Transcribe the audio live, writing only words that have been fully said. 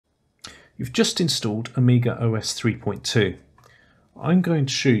You've just installed Amiga OS 3.2. I'm going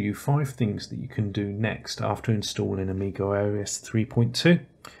to show you 5 things that you can do next after installing Amiga OS 3.2.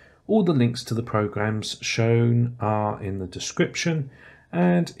 All the links to the programs shown are in the description,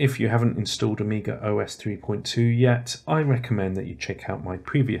 and if you haven't installed Amiga OS 3.2 yet, I recommend that you check out my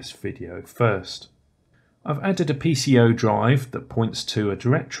previous video first. I've added a PCO drive that points to a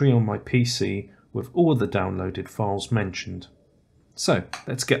directory on my PC with all the downloaded files mentioned. So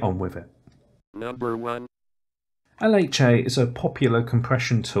let's get on with it. Number 1. LHA is a popular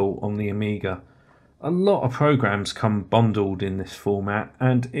compression tool on the Amiga. A lot of programs come bundled in this format,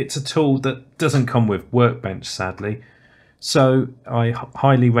 and it's a tool that doesn't come with Workbench, sadly, so I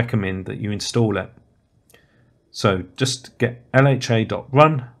highly recommend that you install it. So just get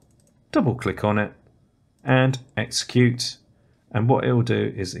lha.run, double click on it and execute, and what it will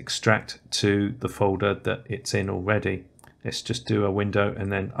do is extract to the folder that it's in already. Let's just do a window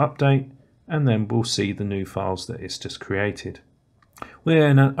and then update, and then we'll see the new files that it's just created. We're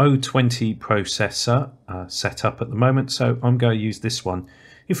in an O20 processor set up at the moment, so I'm going to use this one.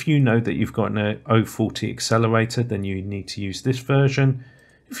 If you know that you've got an O40 accelerator, then you need to use this version.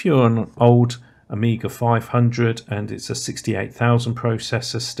 If you're on an old Amiga 500 and it's a 68,000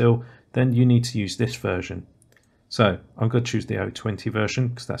 processor still, then you need to use this version. So I'm going to choose the O20 version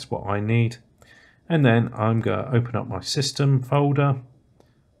because that's what I need. And then I'm going to open up my system folder,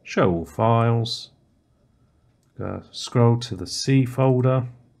 show all files, scroll to the C folder.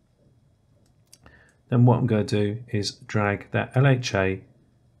 Then what I'm going to do is drag that LHA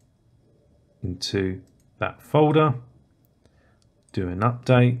into that folder, do an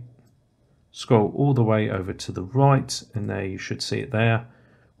update, scroll all the way over to the right, and there you should see it there.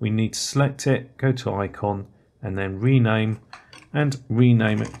 We need to select it, go to icon, and then rename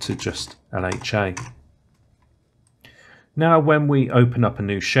it to just LHA. Now when we open up a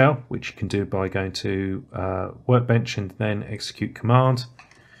new shell, which you can do by going to Workbench and then execute command,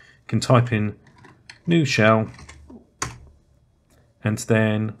 you can type in new shell, and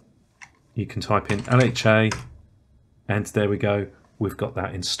then you can type in LHA, and there we go, we've got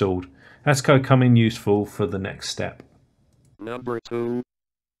that installed. That's going to come in useful for the next step. Number 2.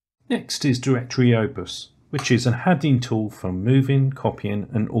 Next is DOpus, which is an adding tool for moving, copying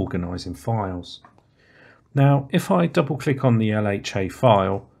and organising files. Now, if I double click on the LHA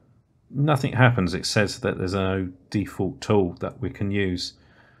file, nothing happens. It says that there's no default tool that we can use.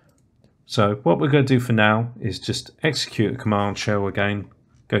 So what we're going to do for now is just execute a command shell again,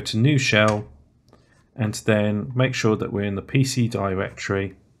 go to new shell, and then make sure that we're in the PC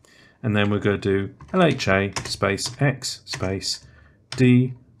directory, and then we're going to do LHA space X space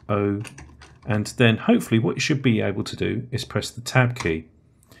D O, and then hopefully what you should be able to do is press the tab key.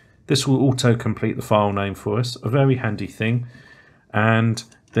 This will auto complete the file name for us, a very handy thing, and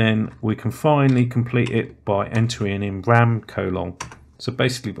then we can finally complete it by entering in RAM:. So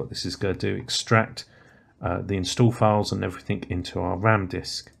basically what this is going to do, extract the install files and everything into our RAM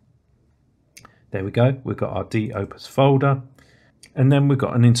disk. There we go, we've got our DOpus folder, and then we've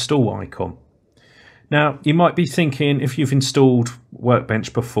got an install icon. Now you might be thinking, if you've installed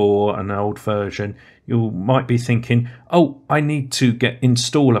Workbench before, an old version, you might be thinking, oh, I need to get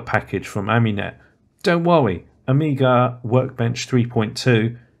installer package from Aminet. Don't worry, Amiga Workbench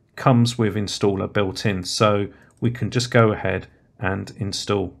 3.2 comes with installer built in, so we can just go ahead and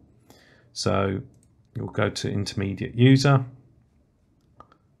install. So you'll go to intermediate user,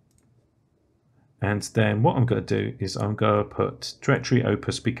 and then what I'm going to do is I'm going to put directory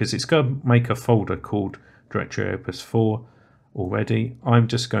opus, because it's going to make a folder called directory opus 4 already. I'm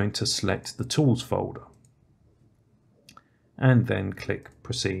just going to select the tools folder and then click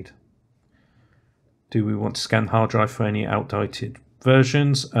proceed. Do we want to scan the hard drive for any outdated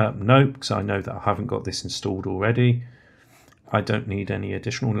versions? No, because I know that I haven't got this installed already. I don't need any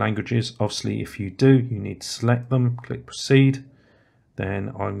additional languages. Obviously, if you do, you need to select them, click proceed.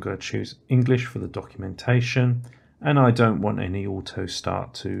 Then I'm going to choose English for the documentation, and I don't want any auto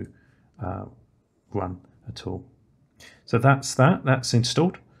start to run at all. So that's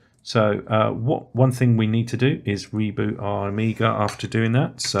installed. So one thing we need to do is reboot our Amiga after doing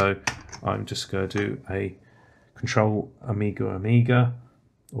that. So I'm just going to do a control Amiga,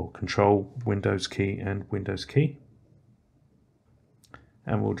 or control Windows key and Windows key,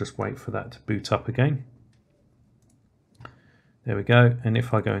 and we'll just wait for that to boot up again. There we go, and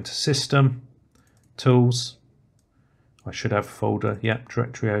if I go into System, Tools, I should have a folder, yep,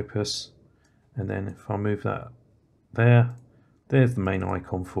 Directory Opus, and then if I move that there's the main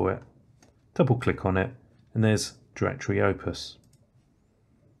icon for it. Double click on it, and there's Directory Opus.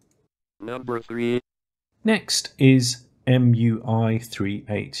 Number 3. Next is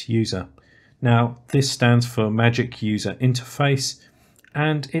MUI38 user. Now this stands for Magic User Interface,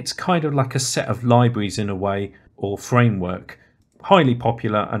 and it's kind of like a set of libraries in a way, or framework. Highly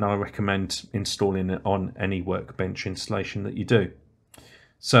popular, and I recommend installing it on any Workbench installation that you do.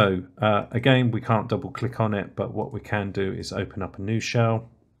 So again, we can't double click on it, but what we can do is open up a new shell,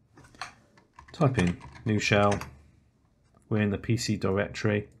 type in new shell, we're in the PC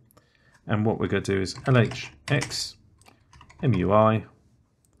directory, and what we're going to do is lhx MUI,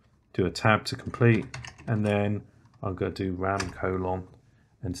 do a tab to complete, and then I'm going to do RAM :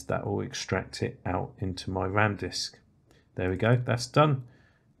 and that will extract it out into my RAM disk. There we go, that's done.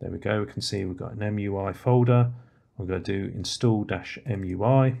 There we go, we can see we've got an MUI folder. I'm going to do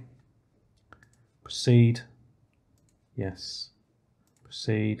install-MUI, proceed, yes,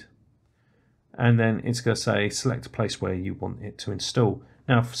 proceed, and then it's going to say select a place where you want it to install.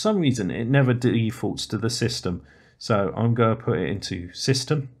 Now for some reason it never defaults to the system, so I'm going to put it into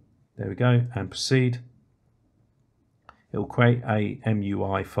system, there we go, and proceed. It'll create a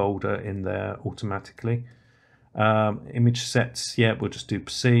MUI folder in there automatically. Image sets, yeah, we'll just do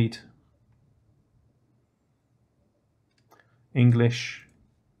proceed. English,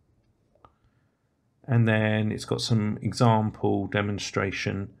 and then it's got some example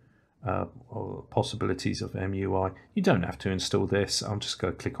demonstration or possibilities of MUI. You don't have to install this. I'm just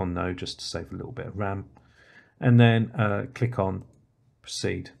going to click on no just to save a little bit of RAM, and then click on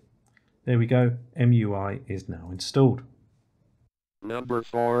proceed. There we go, MUI is now installed. Number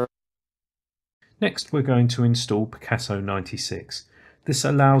 4. Next we're going to install Picasso 96. This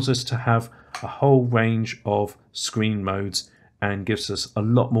allows us to have a whole range of screen modes and gives us a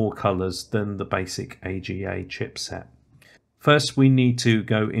lot more colors than the basic AGA chipset. First we need to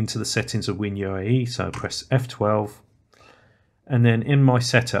go into the settings of WinUAE, so press F12, and then in my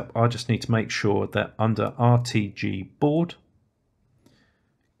setup I just need to make sure that under RTG board,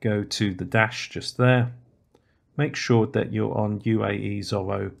 go to the dash just there, make sure that you're on UAE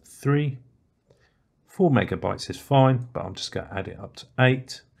Zorro 3. 4 megabytes is fine, but I'm just going to add it up to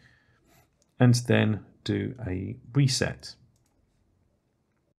 8, and then do a reset.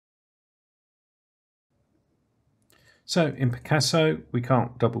 So in Picasso we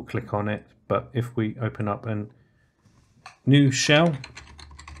can't double click on it, but if we open up a new shell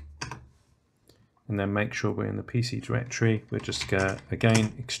and then make sure we're in the PC directory, we're just going to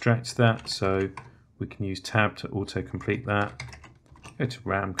again extract that, so we can use tab to auto complete that. Go to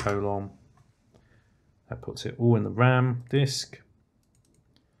RAM : that puts it all in the RAM disk,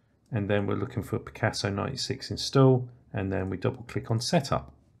 and then we're looking for Picasso 96 install, and then we double click on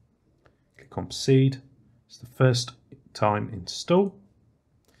setup, click on proceed. It's the first time install.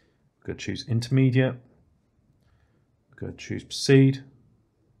 We're going to choose intermediate, we're going to choose proceed,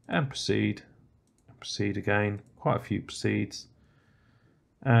 and proceed, and proceed again, quite a few proceeds.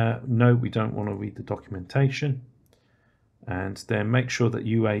 No, we don't want to read the documentation. And then make sure that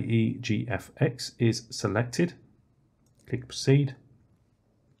UAE GFX is selected. Click proceed.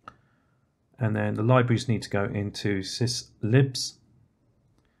 And then the libraries need to go into syslibs.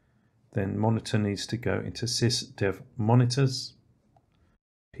 Then monitor needs to go into sysdev monitors,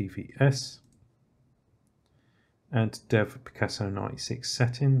 PVS, and dev Picasso 96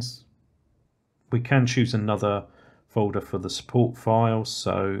 settings. We can choose another folder for the support files,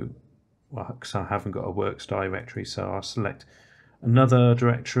 so because I haven't got a works directory, so I'll select another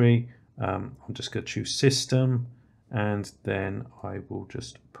directory. I'm just going to choose system, and then I will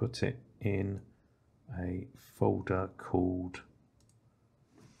just put it in a folder called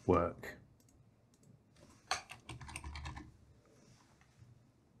work.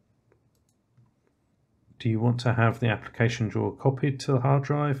 Do you want to have the application drawer copied to the hard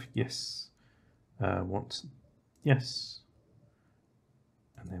drive? Yes. Yes.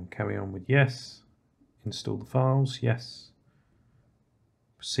 And then carry on with yes. Install the files, yes.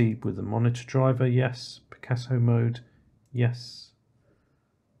 Proceed with the monitor driver, yes. Picasso mode, yes.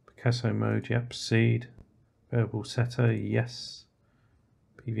 Picasso mode, yeah, proceed. Variable setter, yes.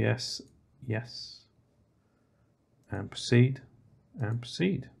 PVS, yes. And proceed, and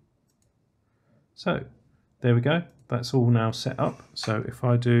proceed. So, there we go. That's all now set up. So if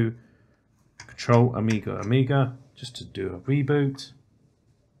I do Control Amiga, just to do a reboot.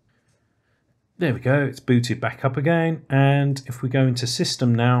 There we go, it's booted back up again, and if we go into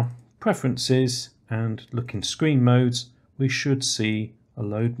System now, Preferences, and look in Screen Modes, we should see a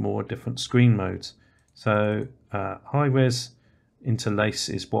load more different screen modes. So High Res Interlace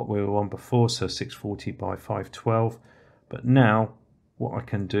is what we were on before, so 640 by 512, but now what I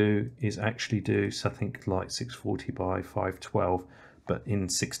can do is actually do something like 640 by 512, but in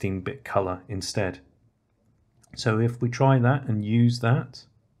 16-bit color instead. So if we try that and use that,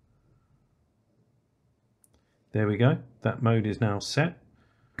 There we go. That mode is now set.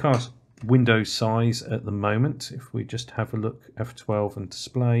 Cast window size at the moment. If we just have a look, F12 and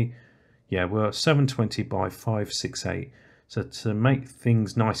display. Yeah, we're 720 by 568. So to make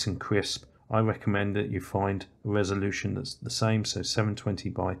things nice and crisp, I recommend that you find a resolution that's the same. So 720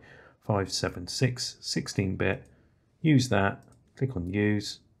 by 576, 16-bit. Use that. Click on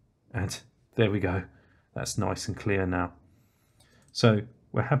use. And there we go. That's nice and clear now. So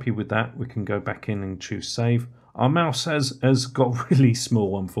we're happy with that. We can go back in and choose save. Our mouse has got really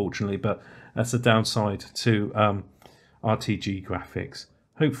small, unfortunately, but that's a downside to RTG graphics.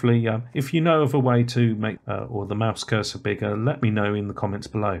 Hopefully, if you know of a way to make or the mouse cursor bigger, let me know in the comments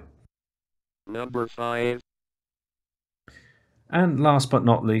below. Number 5. And last but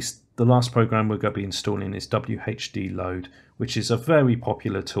not least, the last program we're going to be installing is WHDLoad, which is a very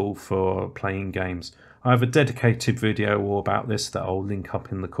popular tool for playing games. I have a dedicated video all about this that I'll link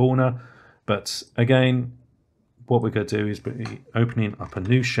up in the corner. But again, what we're going to do is be opening up a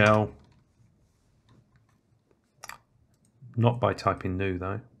new shell. Not by typing new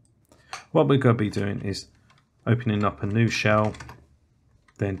though. What we're going to be doing is opening up a new shell,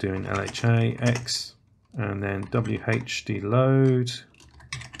 then doing LHA X and then WHDLoad.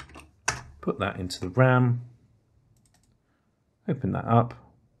 Put that into the RAM. Open that up.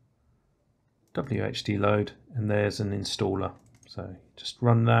 WHDLoad, and there's an installer. So just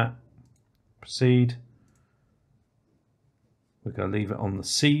run that. Proceed. We're going to leave it on the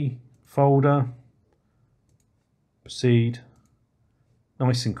C folder. Proceed.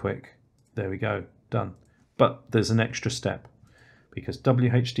 Nice and quick. There we go. Done. But there's an extra step because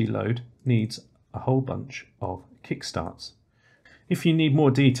WHDLoad needs a whole bunch of kickstarts. If you need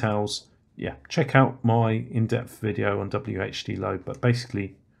more details, yeah, check out my in-depth video on WHDLoad. But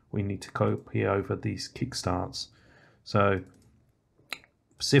basically, we need to copy over these kickstarts. So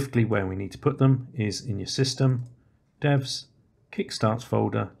specifically where we need to put them is in your system, devs, kickstarts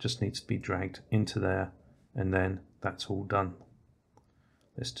folder just needs to be dragged into there, and then that's all done.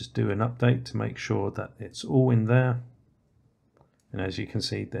 Let's just do an update to make sure that it's all in there. And as you can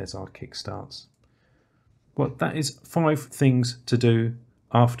see, there's our kickstarts. Well, that is 5 things to do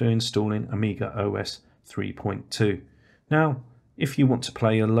after installing Amiga OS 3.2. Now, if you want to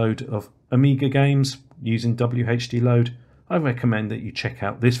play a load of Amiga games using WHDLoad, I recommend that you check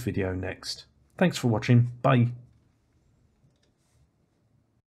out this video next. Thanks for watching. Bye.